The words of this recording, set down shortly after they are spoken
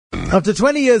After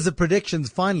 20 years of predictions,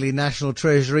 finally, National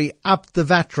Treasury upped the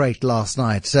VAT rate last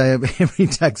night. Every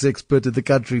tax expert in the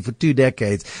country for 2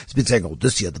 decades has been saying,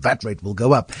 this year the VAT rate will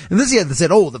go up. And this year they said,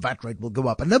 the VAT rate will go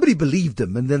up. And nobody believed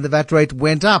them. And then the VAT rate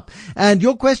went up. And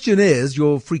your question is,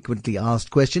 your frequently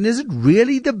asked question, is it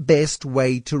really the best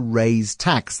way to raise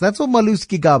tax? That's what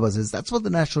Malusi Gaba says. That's what the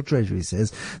National Treasury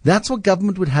says. That's what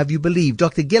government would have you believe.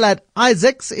 Dr. Gilad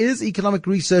Isaacs is economic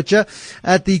researcher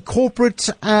at the Corporate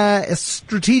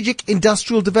Strategic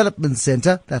Industrial Development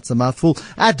Center, that's a mouthful,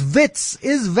 at Wits.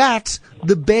 Is VAT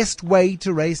the best way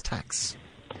to raise tax?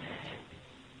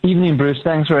 Evening, Bruce.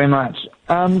 Thanks very much.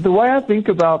 The way I think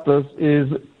about this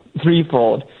is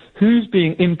threefold. Who's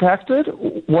being impacted?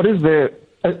 What is their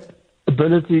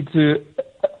ability to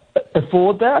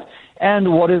afford that?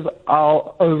 And what is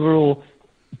our overall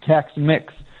tax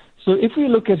mix? So if we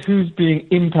look at who's being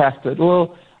impacted,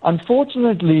 well,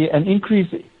 unfortunately, an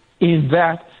increase in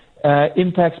VAT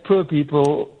impacts poor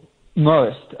people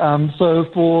most. So,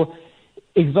 for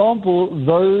example,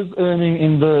 those earning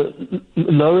in the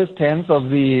lowest tenth of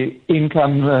the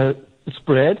income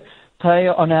spread pay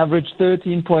on average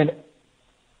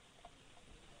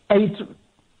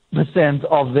 13.8%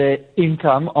 of their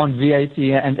income on VAT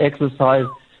and exercise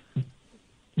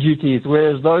duties,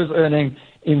 whereas those earning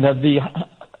in the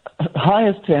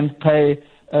highest tenth pay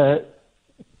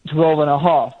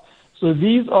 12.5%. So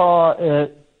these are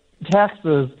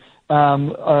taxes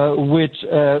which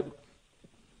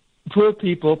poor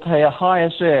people pay a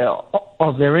higher share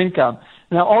of their income.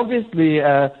 Now, obviously,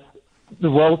 the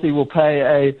wealthy will pay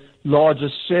a larger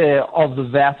share of the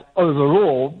VAT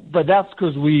overall, but that's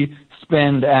because we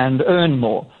spend and earn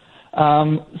more.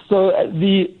 So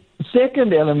the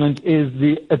second element is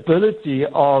the ability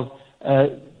of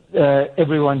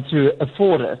everyone to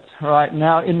afford it. Right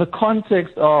now, in the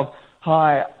context of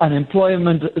high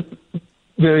unemployment,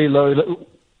 very low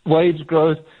wage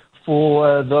growth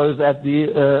for those at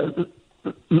the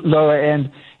lower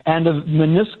end, and a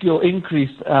minuscule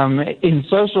increase in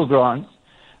social grants,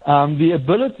 the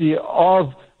ability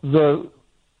of the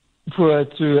poor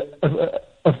to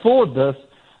afford this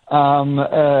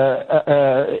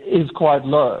is quite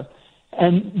low.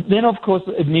 And then, of course,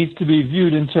 it needs to be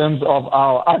viewed in terms of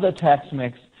our other tax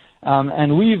mix.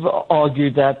 And we've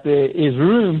argued that there is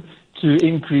room to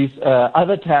increase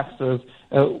other taxes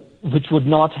which would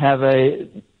not have a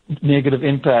negative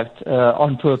impact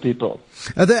on poor people.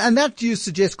 And that you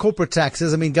suggest corporate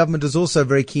taxes. I mean, government is also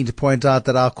very keen to point out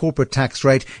that our corporate tax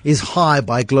rate is high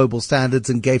by global standards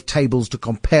and gave tables to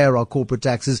compare our corporate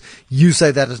taxes. You say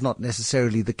that is not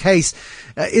necessarily the case.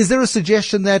 Is there a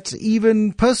suggestion that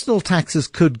even personal taxes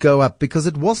could go up because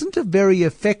it wasn't a very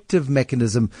effective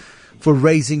mechanism for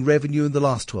raising revenue in the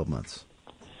last 12 months?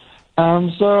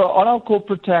 So on our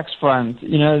corporate tax front,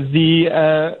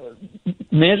 the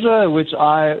measure which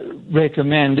I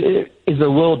recommend is a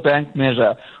World Bank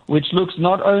measure, which looks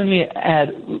not only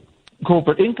at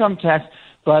corporate income tax,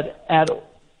 but at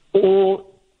all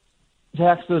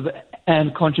taxes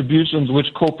and contributions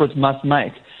which corporates must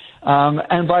make.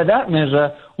 And by that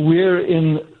measure, we're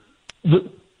in the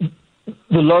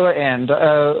lower end.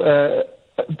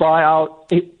 By our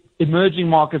emerging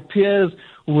market peers,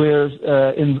 we're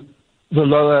in the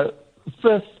lower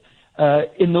fifth.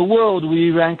 In the world,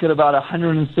 we rank at about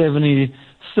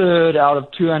 173rd out of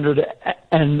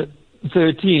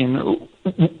 213,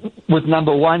 with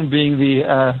number one being the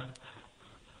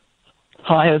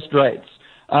highest rates.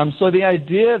 So the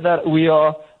idea that we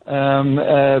are,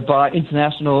 by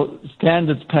international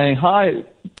standards, paying high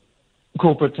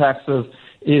corporate taxes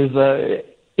is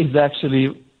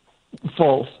actually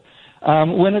false.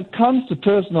 When it comes to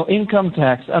personal income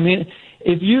tax, I mean,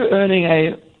 if you're earning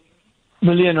a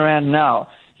million rand now,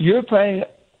 you're paying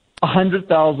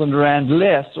 100,000 rand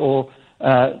less or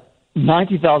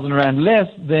 90,000 rand less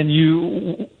than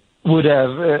you would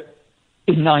have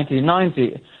in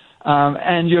 1990.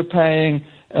 And you're paying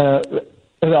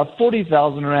about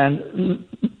 40,000 rand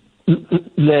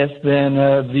less than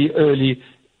the early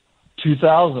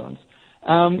 2000s.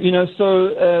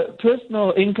 So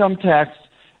personal income tax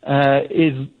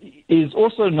is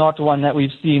also not one that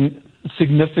we've seen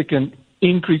significant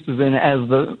increases in, as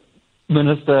the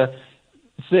minister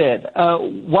said.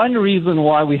 One reason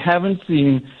why we haven't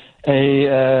seen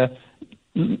a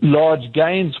large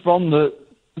gains from the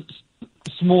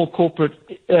small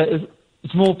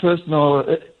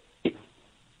personal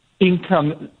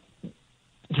income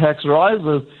tax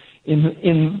rises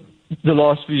in the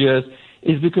last few years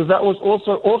is because that was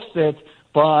also offset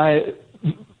by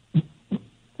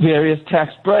various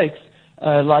tax breaks,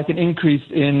 like an increase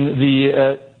in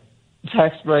the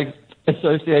tax breaks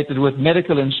associated with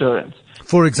medical insurance.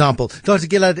 For example, Dr.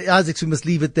 Gilad Isaacs, we must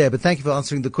leave it there, but thank you for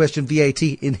answering the question. VAT,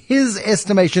 in his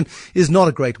estimation, is not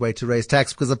a great way to raise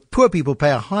tax because the poor people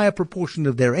pay a higher proportion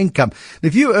of their income.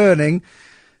 If you're earning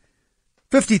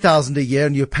 50,000 a year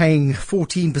and you're paying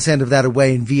 14% of that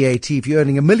away in VAT. If you're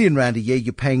earning R1 million a year,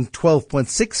 you're paying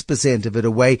 12.6% of it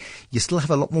away. You still have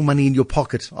a lot more money in your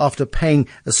pocket after paying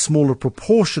a smaller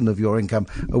proportion of your income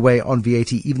away on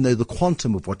VAT, even though the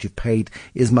quantum of what you've paid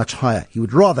is much higher. He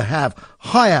would rather have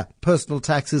higher personal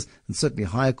taxes and certainly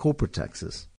higher corporate taxes.